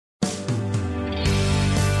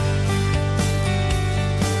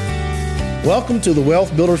Welcome to the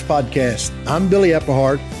Wealth Builders Podcast. I'm Billy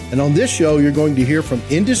Epplehart, and on this show, you're going to hear from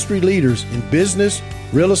industry leaders in business,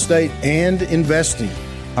 real estate, and investing.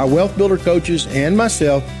 Our Wealth Builder coaches and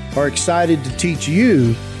myself are excited to teach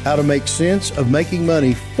you how to make sense of making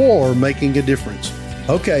money for making a difference.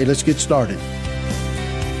 Okay, let's get started.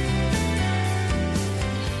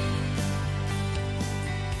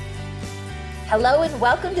 Hello and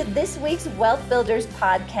welcome to this week's Wealth Builders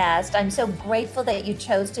Podcast. I'm so grateful that you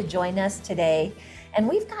chose to join us today. And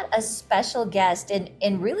we've got a special guest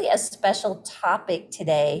and really a special topic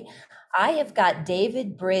today. I have got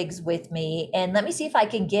David Briggs with me, and let me see if I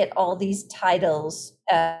can get all these titles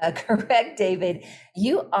correct, David.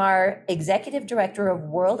 You are Executive Director of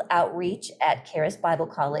World Outreach at Charis Bible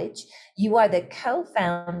College. You are the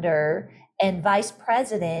co-founder and Vice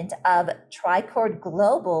President of Tricord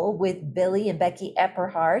Global with Billy and Becky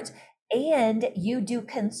Epplehart, and you do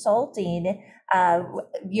consulting.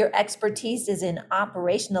 Your expertise is in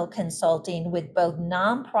operational consulting with both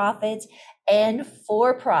nonprofits and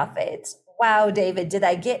for-profits. Wow, David, did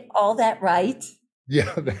I get all that right?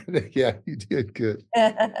 Yeah, you did good.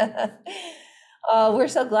 Oh, we're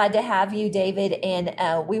so glad to have you, David. And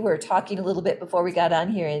we were talking a little bit before we got on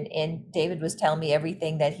here, and David was telling me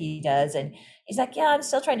everything that he does. And he's like, yeah, I'm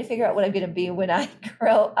still trying to figure out what I'm going to be when I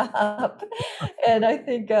grow up. And I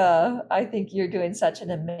think you're doing such an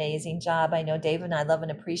amazing job. I know David and I love and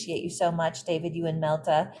appreciate you so much, David, you and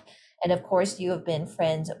Melta. And of course, you have been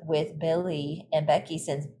friends with Billy and Becky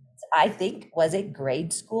since, I think, was it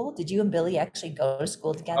grade school? Did you and Billy actually go to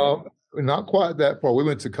school together? Not quite that far. We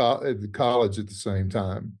went to college at the same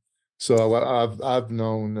time. So I've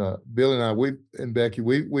known Bill and I, and Becky,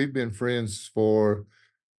 we've been friends for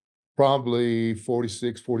probably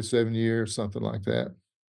 46, 47 years, something like that.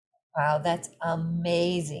 Wow, that's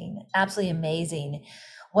amazing. Absolutely amazing.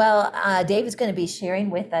 Well, David's going to be sharing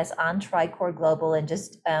with us on Tricord Global and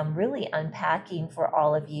just really unpacking for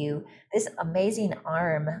all of you this amazing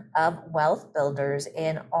arm of Wealth Builders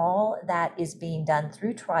and all that is being done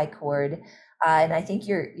through Tricord. And I think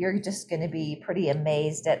you're just going to be pretty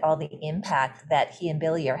amazed at all the impact that he and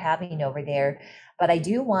Billy are having over there. But I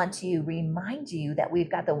do want to remind you that we've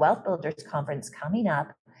got the Wealth Builders Conference coming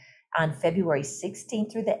up on February 16th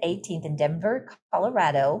through the 18th in Denver,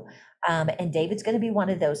 Colorado. And David's going to be one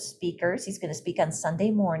of those speakers. He's going to speak on Sunday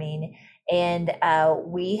morning. And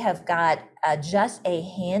we have got just a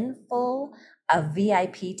handful of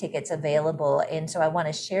VIP tickets available. And so I want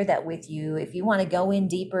to share that with you. If you want to go in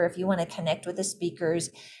deeper, if you want to connect with the speakers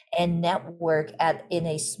and network in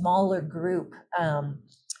a smaller group,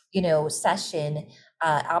 session,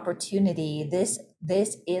 opportunity, this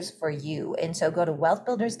is for you. And so go to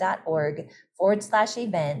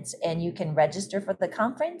wealthbuilders.org/events and you can register for the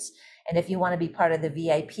conference. And if you want to be part of the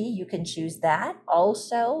VIP, you can choose that.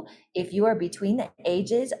 Also, if you are between the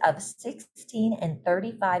ages of 16 and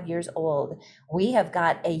 35 years old, we have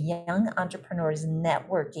got a young entrepreneurs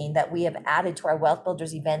networking that we have added to our Wealth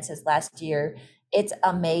Builders events this last year. It's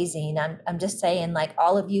amazing. I'm just saying, like,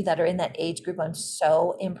 all of you that are in that age group, I'm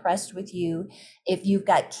so impressed with you. If you've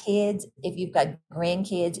got kids, if you've got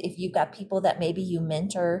grandkids, if you've got people that maybe you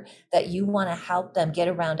mentor, that you want to help them get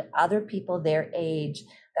around other people their age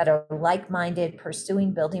that are like-minded,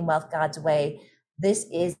 pursuing building wealth God's way, this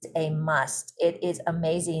is a must. It is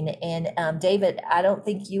amazing. And David, I don't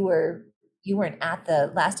think you weren't at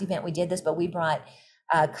the last event we did this, but we brought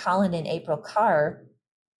Colin and April Carr.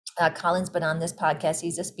 Colin's been on this podcast.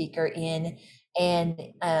 He's a speaker in, and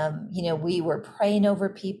we were praying over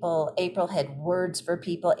people. April had words for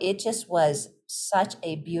people. It just was such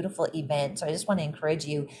a beautiful event. So I just want to encourage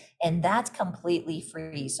you, and that's completely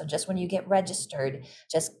free. So just when you get registered,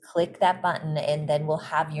 just click that button and then we'll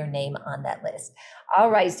have your name on that list.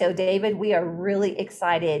 All right. So David, we are really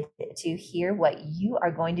excited to hear what you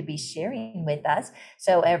are going to be sharing with us.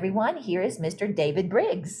 So everyone, here is Mr. David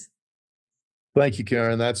Briggs. Thank you,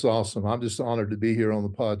 Karen. That's awesome. I'm just honored to be here on the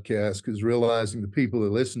podcast because realizing the people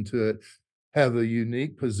that listen to it have a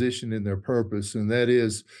unique position in their purpose, and that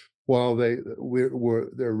is, while they're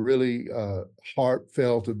really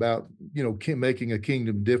heartfelt about making a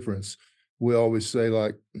kingdom difference. We always say,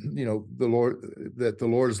 like, the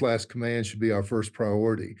Lord's last command should be our first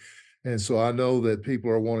priority, and so I know that people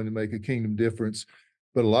are wanting to make a kingdom difference,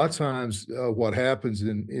 but a lot of times what happens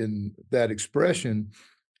in that expression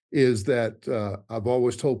is that I've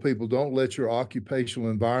always told people, don't let your occupational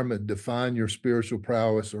environment define your spiritual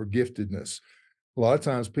prowess or giftedness. A lot of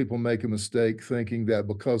times people make a mistake thinking that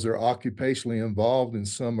because they're occupationally involved in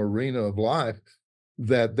some arena of life,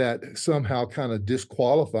 that somehow kind of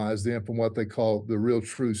disqualifies them from what they call the real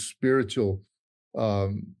true spiritual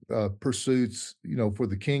pursuits, for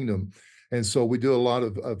the kingdom. And so we do a lot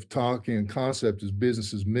of talking and concept as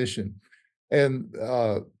business as mission. And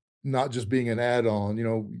not just being an add-on,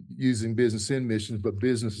 using business in missions, but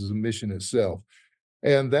business as a mission itself.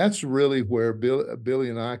 And that's really where Billy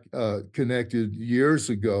and I connected years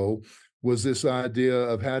ago, was this idea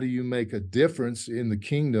of how do you make a difference in the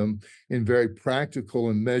kingdom in very practical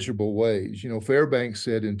and measurable ways. Fairbanks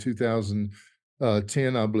said in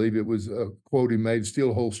 2010, I believe it was a quote he made,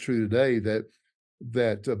 still holds true today,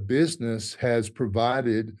 that business has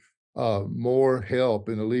provided more help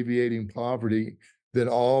in alleviating poverty than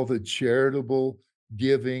all the charitable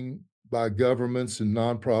giving by governments and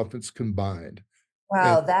nonprofits combined.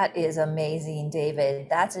 Wow, that is amazing, David.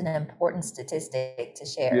 That's an important statistic to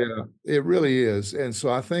share. Yeah, it really is. And so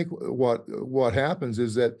I think what happens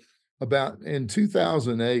is that about in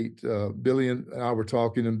 2008, Billy and I were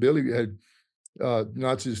talking, and Billy had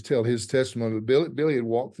not to just tell his testimony, but Billy had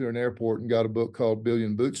walked through an airport and got a book called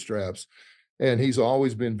Billion Bootstraps. And he's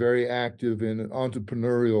always been very active in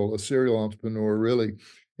a serial entrepreneur, really,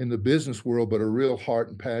 in the business world, but a real heart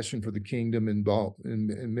and passion for the kingdom involved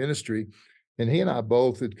in ministry. And he and I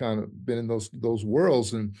both had kind of been in those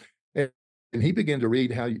worlds, and he began to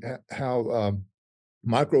read how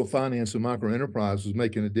microfinance and microenterprise was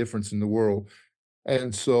making a difference in the world.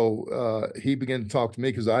 And so he began to talk to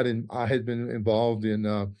me because I had been involved in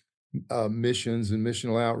missions and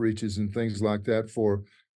missional outreaches and things like that for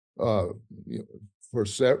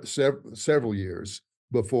several years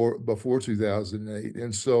before 2008.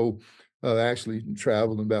 And so actually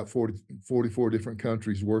traveled in about 44 different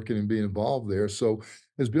countries, working and being involved there. So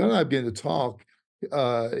as Bill and I began to talk,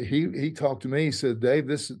 he talked to me. He said, "Dave,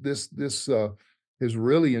 this is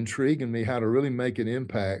really intriguing me, how to really make an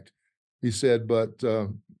impact." He said, "But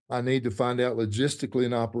I need to find out logistically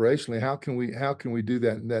and operationally how can we do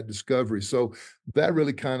that in that discovery." So that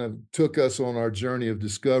really kind of took us on our journey of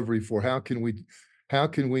discovery for how can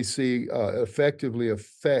we see effectively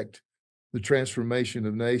affect the transformation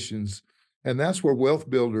of nations. And that's where Wealth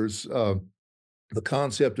Builders, the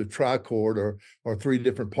concept of tricord or three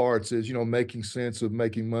different parts is, making sense of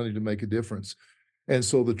making money to make a difference. And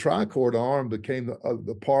so the tricord arm became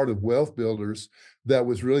the part of Wealth Builders that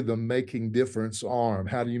was really the making difference arm.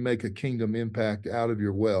 How do you make a kingdom impact out of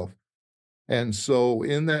your wealth? And so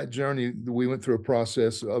in that journey, we went through a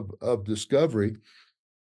process of discovery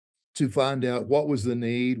to find out what was the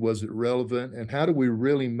need, was it relevant, and how do we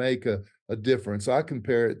really make a difference? I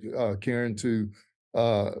compare it, Karen, to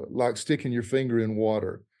like sticking your finger in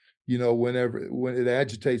water. When it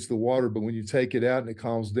agitates the water, but when you take it out and it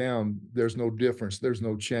calms down, there's no difference, there's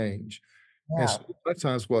no change. Yeah. And so a lot of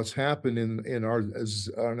times what's happened in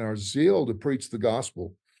our zeal to preach the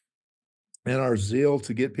gospel and our zeal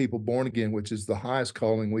to get people born again, which is the highest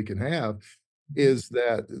calling we can have, is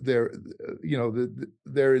that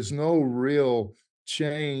there is no real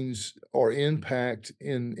change or impact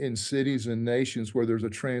in cities and nations where there's a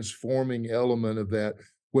transforming element of that,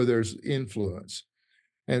 where there's influence.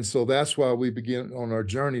 And so that's why we begin on our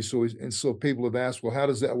journey. So people have asked, well, how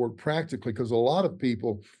does that work practically? Because a lot of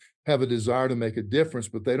people have a desire to make a difference,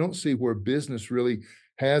 but they don't see where business really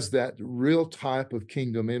has that real type of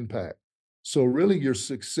kingdom impact. So really your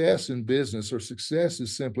success in business or success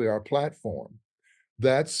is simply our platform.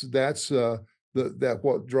 That's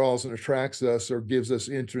what draws and attracts us or gives us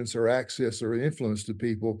entrance or access or influence to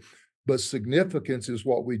people. But significance is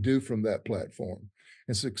what we do from that platform.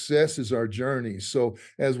 And success is our journey. So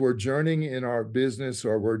as we're journeying in our business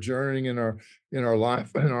or we're journeying in our life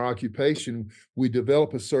and our occupation, we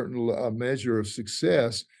develop a certain measure of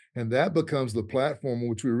success, and that becomes the platform in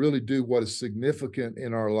which we really do what is significant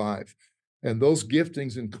in our life. And those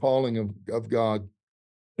giftings and calling of God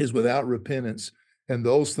is without repentance. And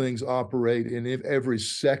those things operate in every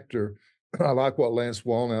sector. I like what Lance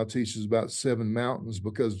Wallnau teaches about 7 mountains,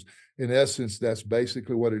 because in essence, that's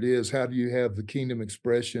basically what it is. How do you have the kingdom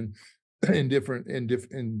expression in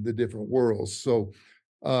the different worlds? So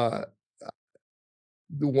one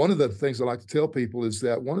of the things I like to tell people is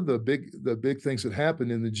that one of the big things that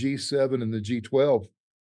happened in the G7 and the G12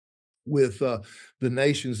 with the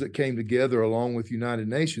nations that came together along with United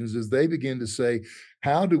Nations is they began to say,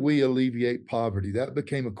 how do we alleviate poverty? That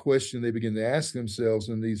became a question they began to ask themselves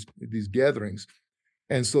in these gatherings.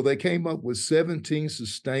 And so they came up with 17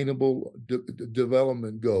 sustainable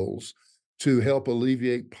development goals to help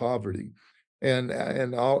alleviate poverty. And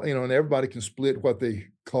everybody can split what they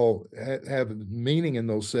call have meaning in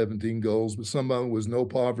those 17 goals, but some of them was no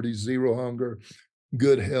poverty, zero hunger,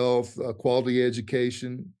 good health, quality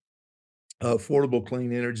education, affordable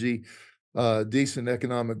clean energy, decent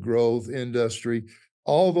economic growth, industry,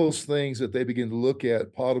 all those things that they begin to look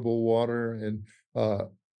at, potable water and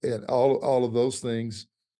and all of those things,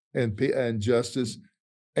 and justice.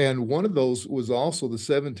 And one of those was also the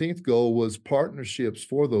 17th goal was partnerships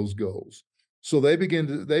for those goals. So they begin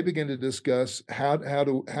to discuss how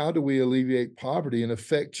do we alleviate poverty and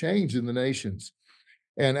affect change in the nations.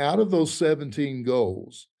 And out of those 17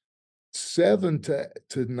 goals, 7 to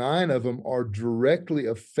 9 of them are directly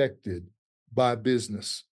affected by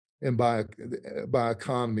business and by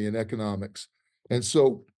economy and economics. And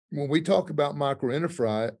so when we talk about micro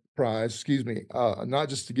enterprise, not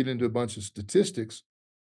just to get into a bunch of statistics,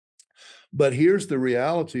 but here's the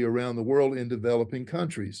reality around the world in developing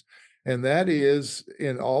countries. And that is,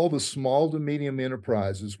 in all the small to medium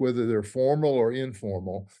enterprises, whether they're formal or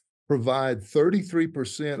informal, provide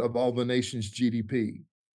 33% of all the nation's GDP.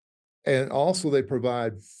 And also they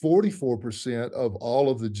provide 44% of all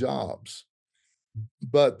of the jobs.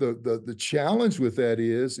 But the challenge with that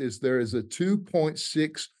is there is a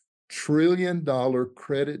 $2.6 trillion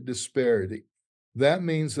credit disparity. That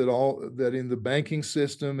means that in the banking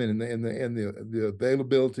system and in the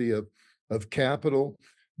availability of capital,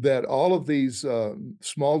 that all of these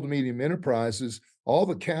small to medium enterprises, all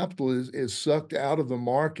the capital is sucked out of the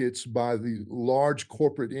markets by the large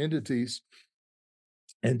corporate entities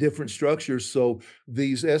and different structures. So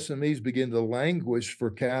these SMEs begin to languish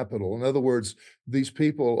for capital. In other words, these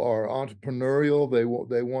people are entrepreneurial.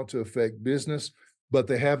 They want to affect business, but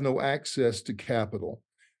they have no access to capital.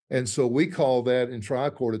 And so we call that in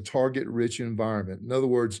Tri-Court a target-rich environment. In other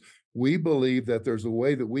words, we believe that there's a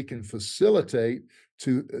way that we can facilitate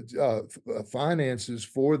to finances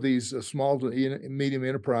for these small to medium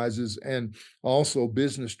enterprises and also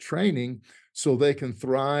business training so they can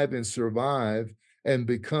thrive and survive and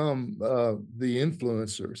become the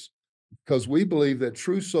influencers. Because we believe that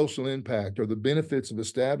true social impact or the benefits of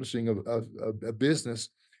establishing a business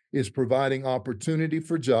is providing opportunity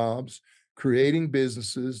for jobs, creating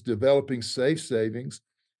businesses, developing safe savings,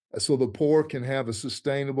 so the poor can have a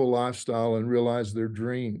sustainable lifestyle and realize their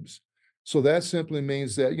dreams. So that simply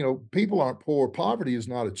means that, people aren't poor. Poverty is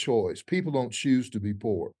not a choice. People don't choose to be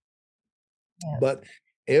poor. Yes. But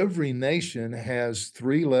every nation has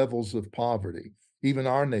 3 levels of poverty, even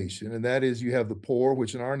our nation. And that is, you have the poor,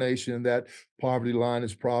 which in our nation, that poverty line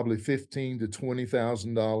is probably $15,000 to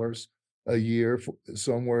 $20,000 a year,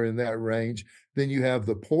 somewhere in that range. Then you have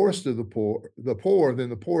the poorest of the poor, then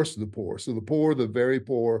the poorest of the poor. So the poor, the very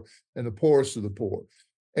poor, and the poorest of the poor.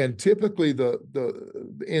 And typically,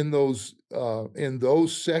 in those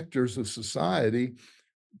sectors of society,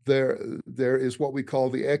 there is what we call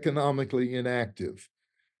the economically inactive.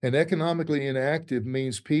 And economically inactive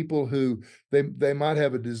means people who they might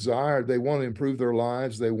have a desire, they want to improve their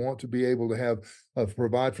lives, they want to be able to have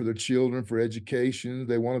provide for their children, for education,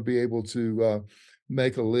 they want to be able to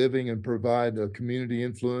make a living and provide a community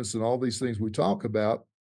influence and all these things we talk about.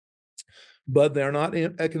 But they're not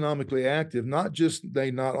economically active. They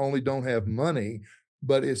not only don't have money,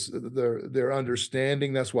 but it's their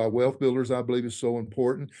understanding. That's why Wealth Builders, I believe, is so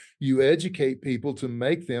important. You educate people to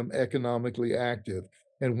make them economically active.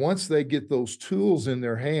 And once they get those tools in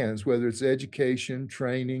their hands, whether it's education,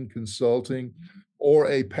 training, consulting, or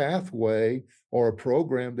a pathway or a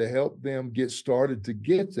program to help them get started to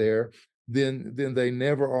get there, then they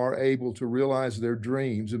never are able to realize their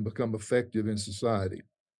dreams and become effective in society.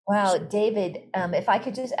 Wow, David, if I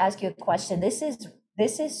could just ask you a question. This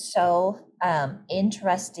is so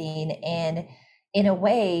interesting and in a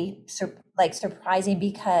way surprising,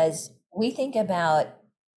 because we think about,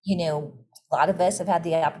 a lot of us have had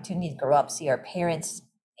the opportunity to grow up, see our parents,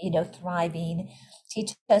 thriving,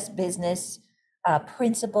 teach us business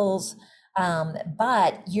principles.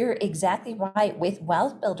 But you're exactly right. With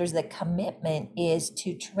Wealth Builders, the commitment is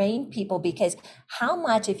to train people, because how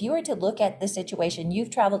much, if you were to look at the situation, you've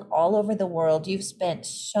traveled all over the world, you've spent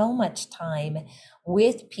so much time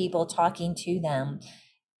with people talking to them.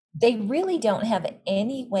 They really don't have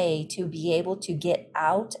any way to be able to get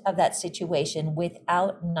out of that situation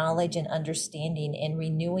without knowledge and understanding and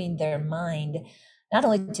renewing their mind, not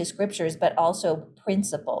only to scriptures, but also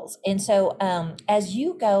principles. And so as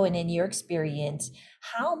you go and in your experience,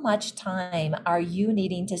 how much time are you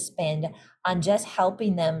needing to spend on just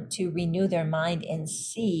helping them to renew their mind and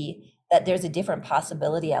see that there's a different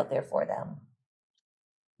possibility out there for them?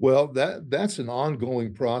 Well, that's an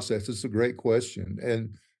ongoing process. It's a great question.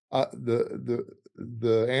 And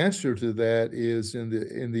the answer to that is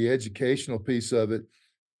in the educational piece of it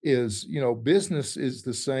is, business is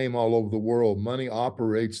the same all over the world. Money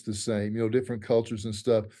operates the same, different cultures and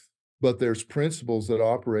stuff, but there's principles that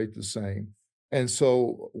operate the same. And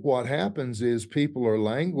so what happens is people are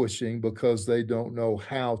languishing because they don't know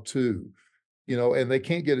how to, and they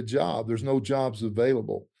can't get a job. There's no jobs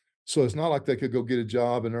available. So it's not like they could go get a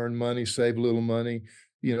job and earn money, save a little money,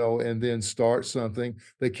 and then start something.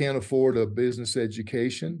 They can't afford a business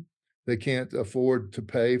education. They can't afford to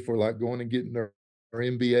pay for like going and getting their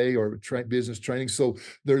MBA or business training. So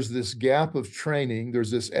there's this gap of training.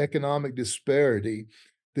 There's this economic disparity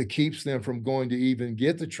that keeps them from going to even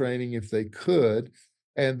get the training if they could.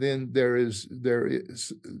 And then there's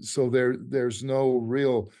no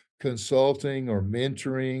real consulting or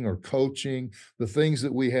mentoring or coaching. The things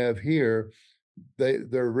that we have here, there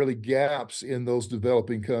are really gaps in those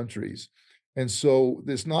developing countries. And so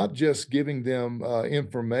it's not just giving them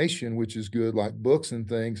information, which is good, like books and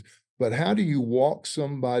things, but how do you walk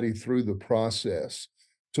somebody through the process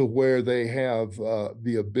to where they have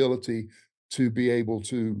the ability to be able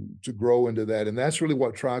to grow into that? And that's really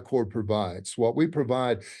what Tricord provides. What we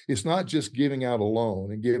provide is not just giving out a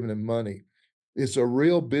loan and giving them money. It's a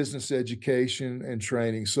real business education and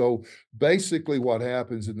training. So basically what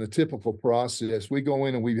happens in the typical process, we go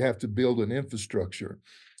in and we have to build an infrastructure.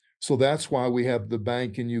 So that's why we have the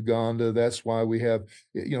bank in Uganda. That's why we have,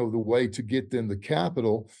 the way to get them the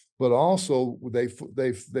capital, but also they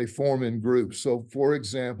form in groups. So for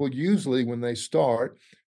example, usually when they start,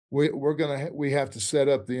 we have to set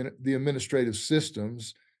up the administrative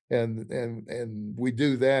systems, and we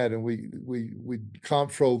do that, and we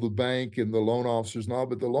control the bank and the loan officers and all.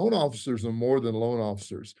 But the loan officers are more than loan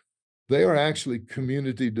officers. They are actually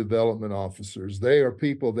community development officers. They are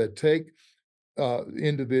people that take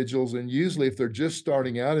individuals, and usually if they're just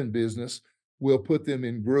starting out in business, we'll put them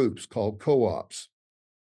in groups called co-ops.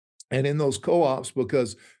 And in those co-ops,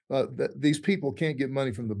 because these people can't get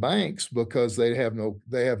money from the banks because they have no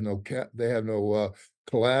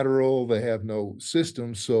collateral, they have no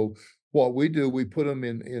system. So what we do, we put them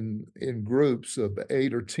in groups of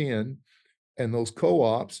 8 or 10, and those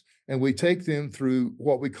co-ops, and we take them through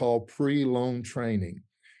what we call pre-loan training.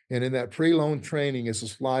 And in that pre-loan training, it's a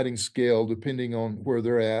sliding scale depending on where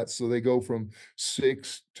they're at. So they go from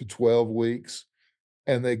 6 to 12 weeks,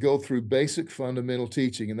 and they go through basic fundamental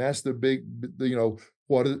teaching. And that's the big,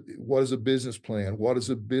 what is a business plan? What is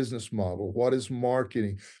a business model? What is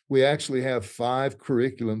marketing? We actually have 5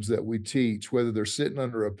 curriculums that we teach, whether they're sitting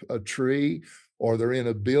under a tree or they're in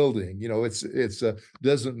a building. It's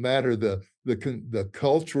doesn't matter the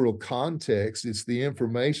cultural context. It's the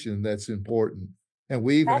information that's important. And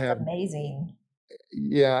we even That's have amazing.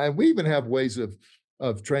 Yeah, and we even have ways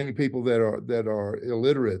of training people that are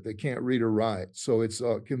illiterate, that can't read or write. So it's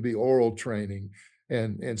can be oral training,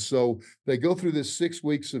 and so they go through this 6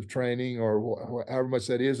 weeks of training, or however much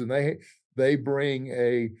that is, and they bring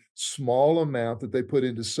a small amount that they put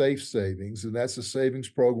into safe savings, and that's a savings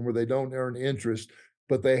program where they don't earn interest,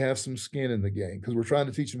 but they have some skin in the game, because we're trying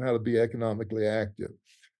to teach them how to be economically active.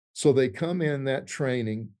 So they come in that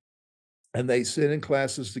training, and they sit in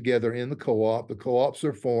classes together in the co-op. The co-ops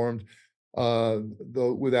are formed,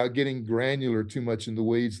 though, without getting granular too much in the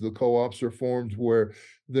weeds. The co-ops are formed where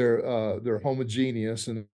they're homogeneous,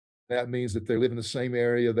 and that means that they live in the same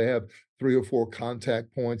area. They have 3 or 4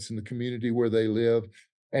 contact points in the community where they live,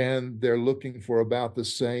 and they're looking for about the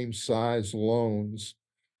same size loans,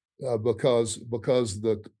 because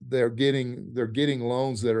they're getting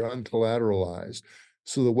loans that are uncollateralized.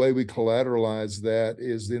 So the way we collateralize that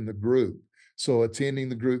is in the group. So attending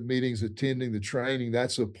the group meetings, attending the training,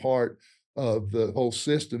 that's a part of the whole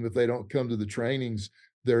system. If they don't come to the trainings,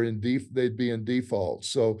 they'd be in default.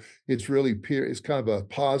 So it's really it's kind of a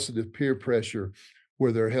positive peer pressure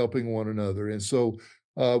where they're helping one another. And so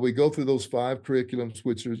we go through those 5 curriculums,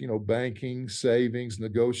 which are, banking, savings,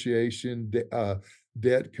 negotiation,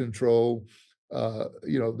 debt control.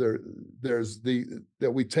 There's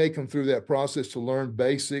that we take them through that process to learn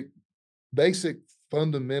basic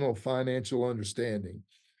fundamental financial understanding,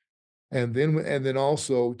 and then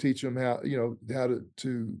also teach them how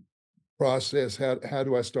to process how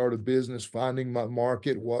do I start a business, finding my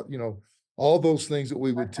market, all those things that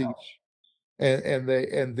we would teach, and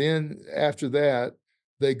then after that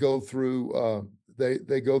they go through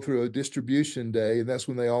they go through a distribution day, and that's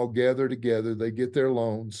when they all gather together, they get their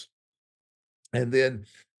loans. And then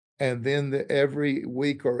every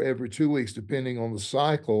week or every 2 weeks, depending on the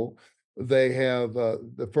cycle, they have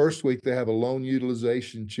the first week they have a loan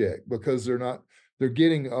utilization check, because they're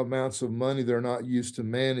getting amounts of money they're not used to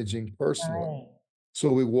managing personally. Right.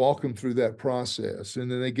 So we walk them through that process, and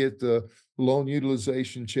then they get the loan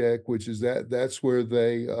utilization check, which is that's where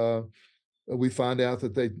we find out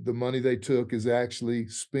that the money they took is actually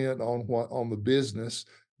spent on the business,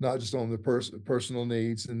 not just on the personal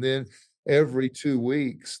needs. And then every 2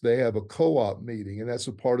 weeks they have a co-op meeting, and that's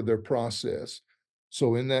a part of their process.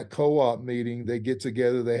 So in that co-op meeting, they get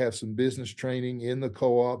together, they have some business training in the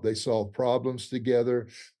co-op, they solve problems together,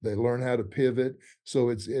 they learn how to pivot. So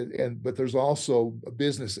but there's also a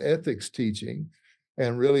business ethics teaching.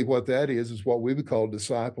 And really what that is what we would call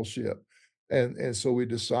discipleship. And so we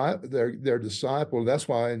decide they're disciple. That's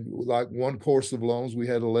why in like one course of loans, we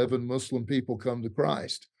had 11 Muslim people come to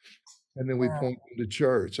Christ. And then we Wow. point them to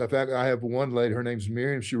church. In fact, I have one lady, her name's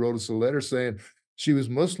Miriam. She wrote us a letter saying she was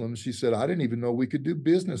Muslim. She said, I didn't even know we could do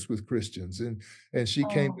business with Christians. And she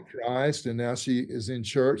came to Oh, Christ, and now she is in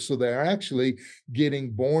church. So they're actually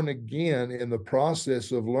getting born again in the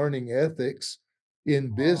process of learning ethics in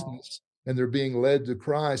wow. business, and they're being led to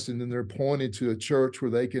Christ, and then they're pointed to a church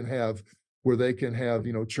where they can have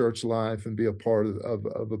church life and be a part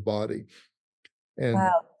of a body. And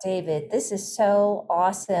Wow, David, this is so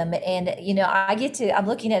awesome. And, I'm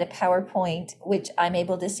looking at a PowerPoint, which I'm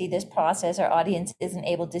able to see this process. Our audience isn't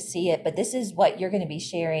able to see it, but this is what you're going to be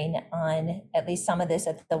sharing on at least some of this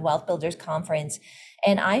at the Wealth Builders Conference.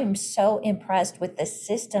 And I am so impressed with the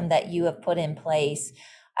system that you have put in place.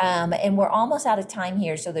 And we're almost out of time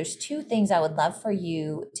here. So there's two things I would love for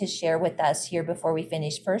you to share with us here before we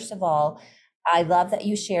finish. First of all, I love that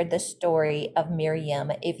you shared the story of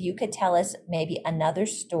Miriam. If you could tell us maybe another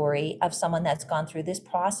story of someone that's gone through this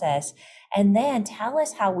process, and then tell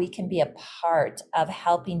us how we can be a part of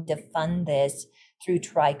helping to fund this through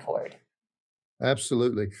Tricord.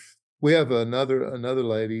 absolutely. We have another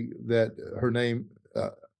lady that her name,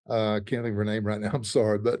 I can't think of her name right now. I'm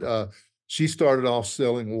sorry, but she started off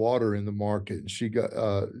selling water in the market. And she got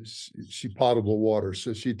she potable water,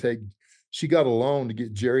 so she got a loan to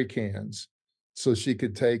get jerry cans, so she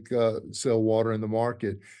could sell water in the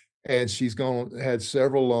market. And had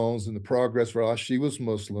several loans in the progress. While she was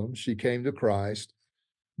Muslim, she came to Christ,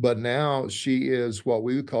 but now she is what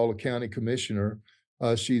we would call a county commissioner.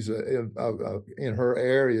 She's in her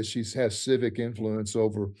area. She has civic influence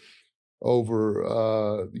over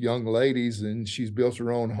young ladies, and she's built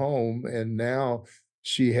her own home. And now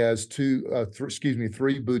she has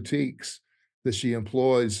three boutiques that she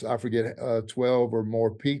employs. I forget 12 or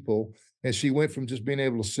more people. And she went from just being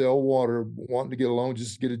able to sell water, wanting to get a loan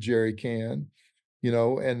just to get a jerry can,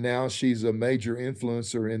 and now she's a major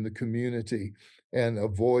influencer in the community and a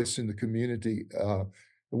voice in the community.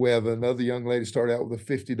 We have another young lady start out with a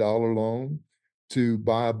 $50 loan to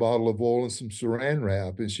buy a bottle of oil and some saran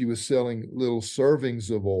wrap, and she was selling little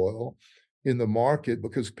servings of oil in the market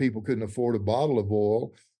because people couldn't afford a bottle of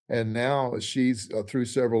oil. And now she's through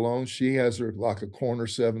several loans, she has her like a corner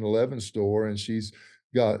 7-Eleven store, and she's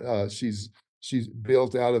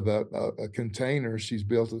built out of a container. She's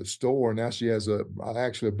built a store. Now she has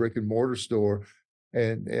actually a brick and mortar store,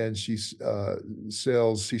 and she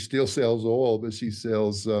still sells oil, but she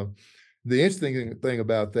sells. The interesting thing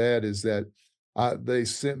about that is that they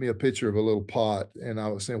sent me a picture of a little pot, and I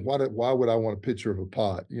was saying, why would I want a picture of a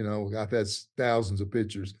pot? I've had thousands of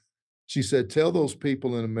pictures. She said, tell those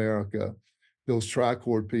people in America, those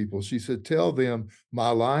Tricord people, she said, tell them my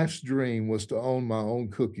life's dream was to own my own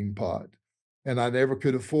cooking pot, and I never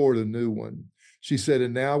could afford a new one. She said,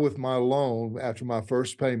 and now with my loan, after my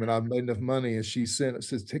first payment, I've made enough money. And she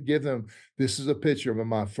says to give them, this is a picture of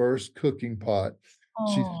my first cooking pot.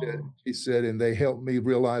 Oh, She said, and they helped me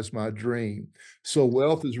realize my dream. So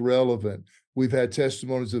wealth is relevant. We've had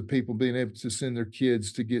testimonies of people being able to send their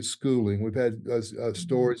kids to get schooling. We've had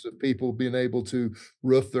stories of people being able to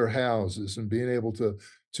roof their houses and being able to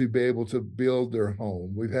be able to build their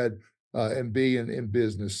home. We've had and be in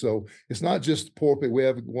business. So it's not just poor people. We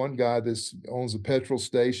have one guy that owns a petrol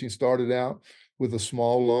station. He started out with a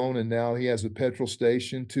small loan, and now he has a petrol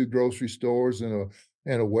station, 2 grocery stores, and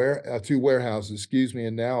two warehouses, excuse me.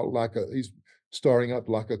 And now he's starting up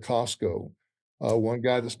like a Costco. One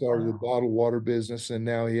guy that started a wow. bottled water business, and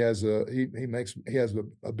now he has a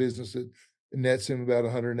business that nets him about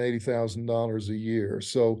 $180,000 a year.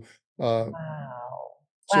 So Wow.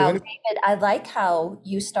 so Wow, anyway, David, I like how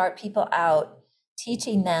you start people out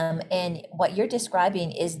teaching them, and what you're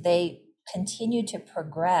describing is they continue to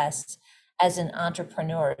progress as an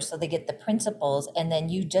entrepreneur. So they get the principles, and then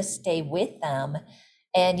you just stay with them.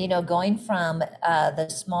 And, going from the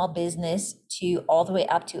small business to all the way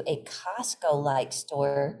up to a Costco-like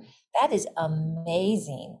store, that is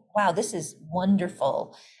amazing. Wow, this is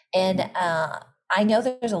wonderful. And I know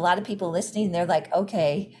there's a lot of people listening, they're like,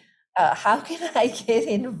 okay, how can I get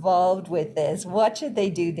involved with this? What should they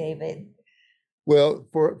do, David? well,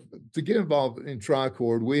 to get involved in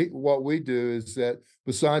Tricord, what we do is that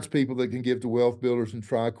besides people that can give to Wealth Builders and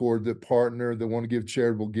Tricord that partner, that want to give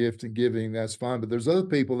charitable gift and giving, that's fine. But there's other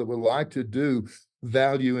people that would like to do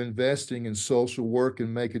value investing and social work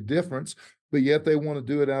and make a difference. but yet they want to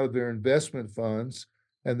do it out of their investment funds.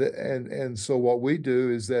 And so what we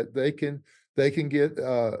do is that they can get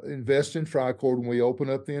invest in Tricord when we open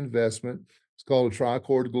up the investment. It's called a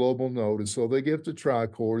Tricord Global Note. And so they give to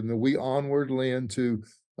Tricord, and then we onward lend to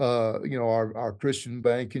our Christian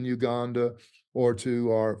bank in Uganda, or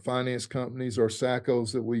to our finance companies or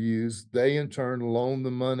SACCOs that we use. They in turn loan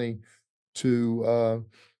the money to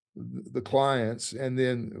the clients, and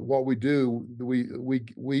then what we do,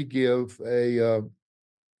 we give a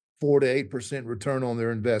 4 to 8% return on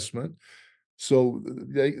their investment. So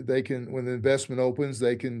they can, when the investment opens,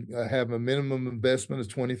 they can have a minimum investment of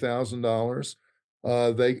 $20,000.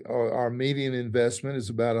 Our median investment is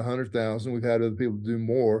about 100,000. We've had other people do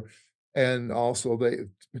more, and also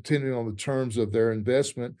depending on the terms of their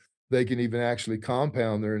investment, they can even actually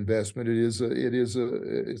compound their investment. It's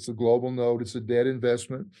a global note. It's a debt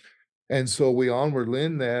investment. And so we onward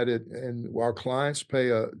lend that, and our clients pay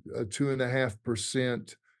a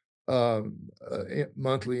 2.5%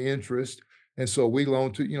 monthly interest. And so we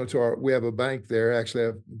loan we have a bank there. Actually, I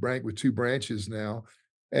have a bank with 2 branches now,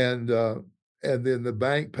 and then the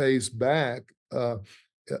bank pays back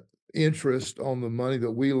interest on the money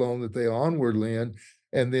that we loan that they onward lend,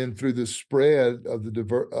 and then through the spread of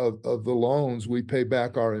the loans, we pay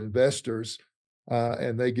back our investors,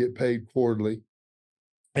 and they get paid quarterly.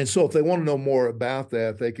 And so if they want to know more about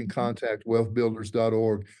that, they can contact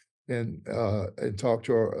wealthbuilders.org and talk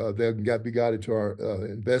to our, they'll be guided to our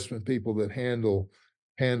investment people that handle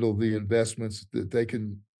the investments, that they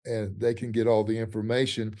can get all the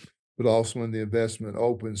information, but also when the investment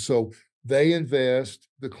opens. So they invest,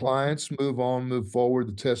 the clients move forward,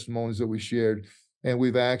 the testimonies that we shared, and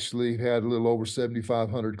we've actually had a little over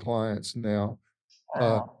 7,500 clients now.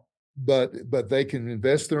 Wow. But they can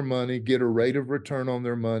invest their money, get a rate of return on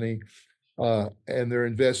their money, and their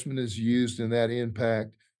investment is used in that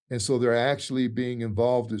impact. And so they're actually being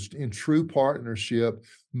involved in true partnership,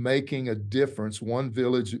 making a difference, one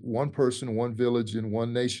village, one person, one village, and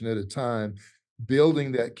one nation at a time,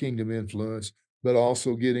 building that kingdom influence, but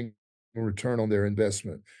also getting a return on their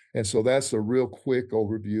investment. And so that's a real quick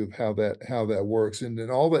overview of how that works. And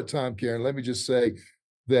in all that time, Karen, let me just say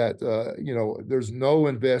that there's no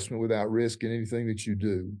investment without risk in anything that you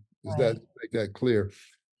do. Right. Make that clear.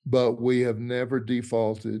 But we have never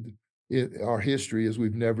defaulted. Our history is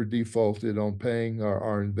we've never defaulted on paying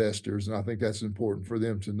our investors, and I think that's important for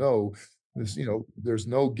them to know. There's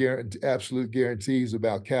no absolute guarantees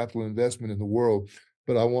about capital investment in the world,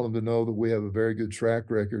 but I want them to know that we have a very good track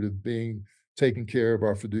record of taking care of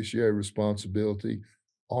our fiduciary responsibility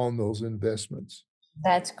on those investments.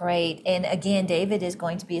 That's great. And again, David is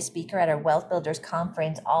going to be a speaker at our Wealth Builders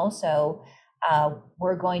Conference. Also,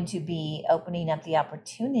 we're going to be opening up the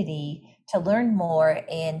opportunity to learn more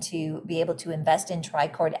and to be able to invest in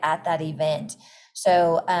Tricord at that event.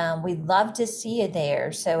 So we'd love to see you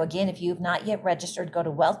there. So again, if you've not yet registered, go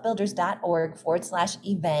to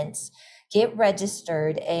wealthbuilders.org/events. Get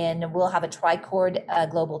registered, and we'll have a Tricord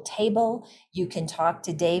global table. You can talk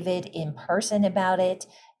to David in person about it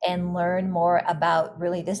and learn more about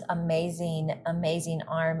really this amazing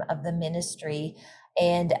arm of the ministry,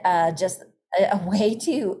 and just a way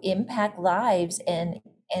to impact lives and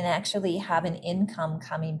actually have an income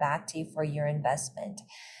coming back to you for your investment.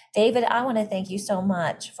 David, I want to thank you so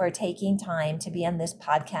much for taking time to be on this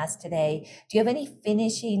podcast today. Do you have any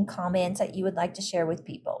finishing comments that you would like to share with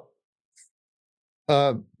people?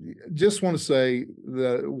 Just want to say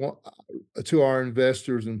that to our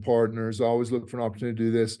investors and partners, I always look for an opportunity to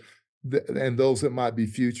do this, and those that might be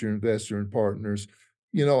future investor and partners.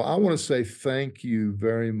 I want to say thank you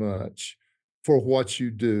very much for what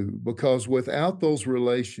you do, because without those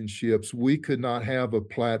relationships, we could not have a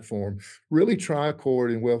platform. Really,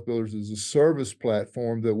 Tricord and Wealth Builders is a service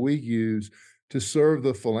platform that we use to serve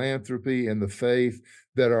the philanthropy and the faith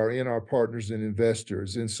that are in our partners and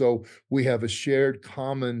investors. And so we have a shared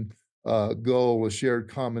common goal, a shared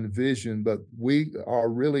common vision, but we are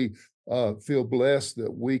really feel blessed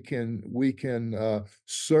that we can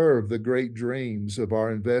serve the great dreams of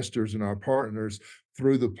our investors and our partners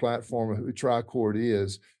through the platform of who Tricord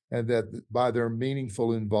is, and that by their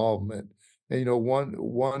meaningful involvement. And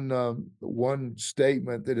one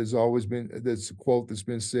statement that has always been, that's a quote that's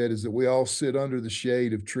been said, is that we all sit under the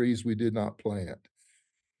shade of trees we did not plant.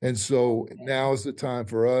 And so now is the time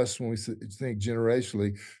for us, when we think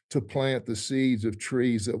generationally, to plant the seeds of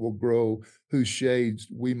trees that will grow, whose shades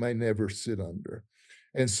we may never sit under.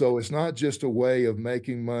 And so it's not just a way of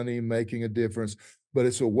making money, making a difference, but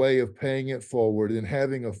it's a way of paying it forward and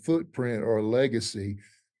having a footprint or a legacy.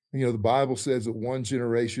 The Bible says that one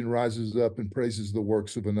generation rises up and praises the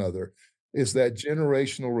works of another. is that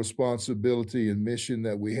generational responsibility and mission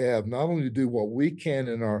that we have, not only to do what we can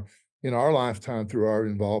in our lifetime through our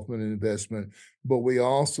involvement and investment, but we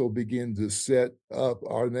also begin to set up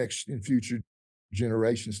our next and future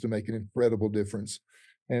generations to make an incredible difference.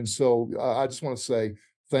 And so I just want to say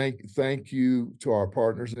thank you to our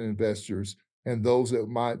partners and investors and those that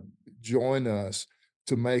might join us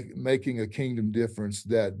to making a kingdom difference,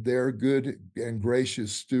 that their good and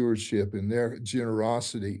gracious stewardship and their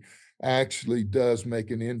generosity actually does make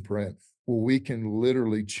an imprint where we can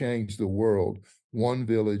literally change the world, one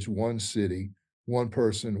village, one city, one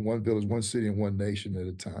person, one village, one city, and one nation at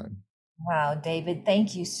a time. Wow, David,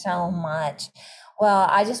 thank you so much. Well,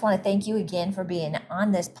 I just want to thank you again for being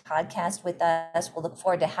on this podcast with us. We'll look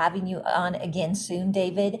forward to having you on again soon,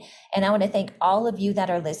 David. And I want to thank all of you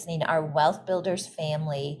that are listening, our Wealth Builders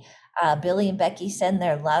family. Billy and Becky send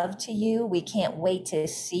their love to you. We can't wait to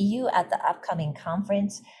see you at the upcoming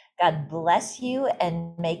conference. God bless you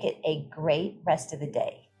and make it a great rest of the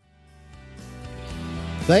day.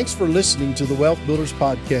 Thanks for listening to the Wealth Builders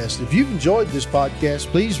Podcast. If you've enjoyed this podcast,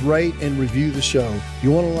 please rate and review the show. If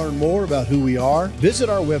you want to learn more about who we are, visit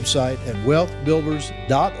our website at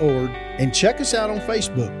wealthbuilders.org and check us out on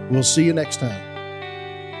Facebook. We'll see you next time.